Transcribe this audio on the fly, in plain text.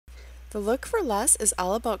The Look for Less is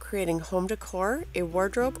all about creating home decor, a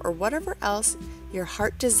wardrobe, or whatever else your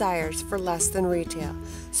heart desires for less than retail.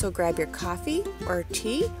 So grab your coffee or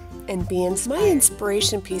tea and be inspired. My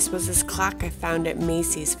inspiration piece was this clock I found at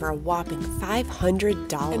Macy's for a whopping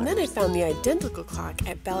 $500. And then I found the identical clock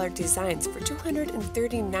at Ballard Designs for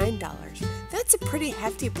 $239. That's a pretty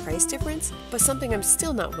hefty price difference, but something I'm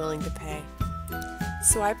still not willing to pay.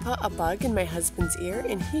 So I put a bug in my husband's ear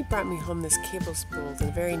and he brought me home this cable spool the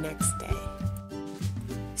very next day.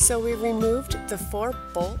 So we removed the 4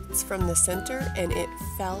 bolts from the center and it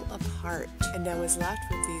fell apart, and I was left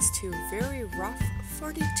with these 2 very rough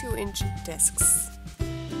 42-inch discs.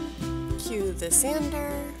 Cue the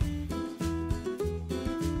sander.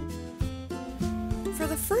 For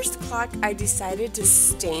the first clock, I decided to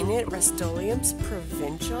stain it Rust-Oleum's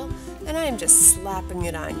Provincial, and I am just slapping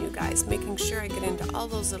it on, you guys, making sure I get into all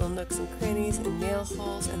those little nooks and crannies and nail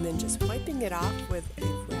holes, and then just wiping it off with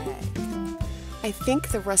a rag. I think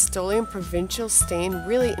the Rust-Oleum Provincial stain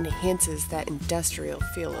really enhances that industrial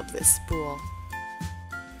feel of this spool.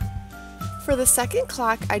 For the second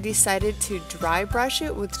clock, I decided to dry brush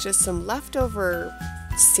it with just some leftover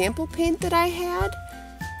sample paint that I had.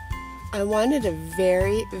 I wanted a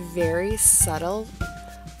very, very subtle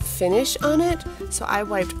finish on it, so I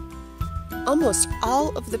wiped almost all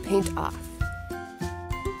of the paint off.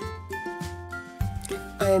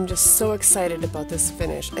 I am just so excited about this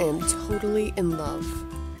finish. I am totally in love.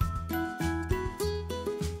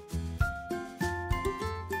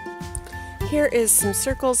 Here is some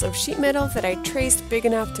circles of sheet metal that I traced big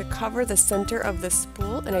enough to cover the center of the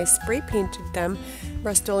spool, and I spray painted them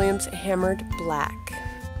Rust-Oleum's Hammered Black.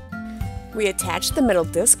 We attached the metal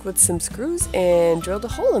disc with some screws and drilled a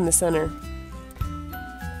hole in the center.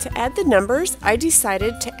 To add the numbers, I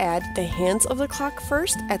decided to add the hands of the clock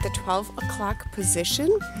first at the 12 o'clock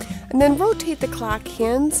position, and then rotate the clock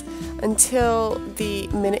hands until the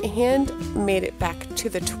minute hand made it back to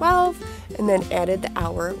the 12, and then added the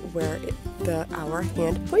hour where the hour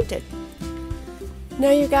hand pointed.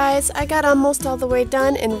 Now you guys, I got almost all the way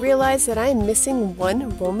done and realized that I'm missing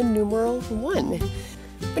one Roman numeral 1.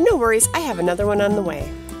 But no worries, I have another one on the way.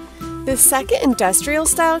 The second industrial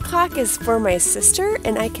style clock is for my sister,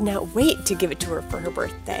 and I cannot wait to give it to her for her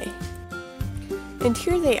birthday. And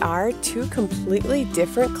here they are, 2 completely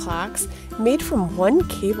different clocks made from one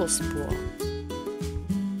cable spool.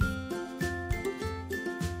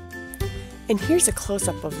 And here's a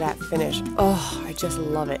close-up of that finish. Oh, I just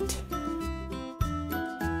love it.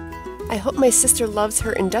 I hope my sister loves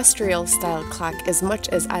her industrial style clock as much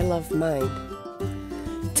as I love mine.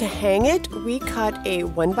 To hang it, we cut a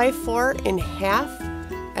 1x4 in half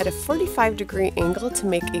at a 45-degree angle to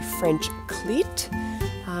make a French cleat,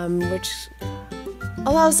 which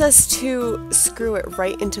allows us to screw it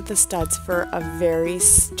right into the studs for a very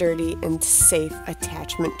sturdy and safe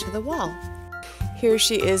attachment to the wall. Here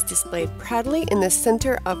she is displayed proudly in the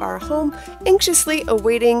center of our home, anxiously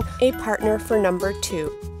awaiting a partner for number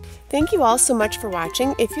 2. Thank you all so much for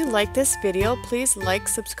watching. If you like this video, please like,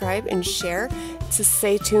 subscribe, and share to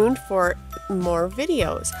stay tuned for more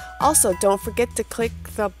videos. Also, don't forget to click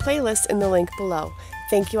the playlist in the link below.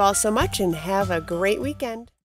 Thank you all so much and have a great weekend.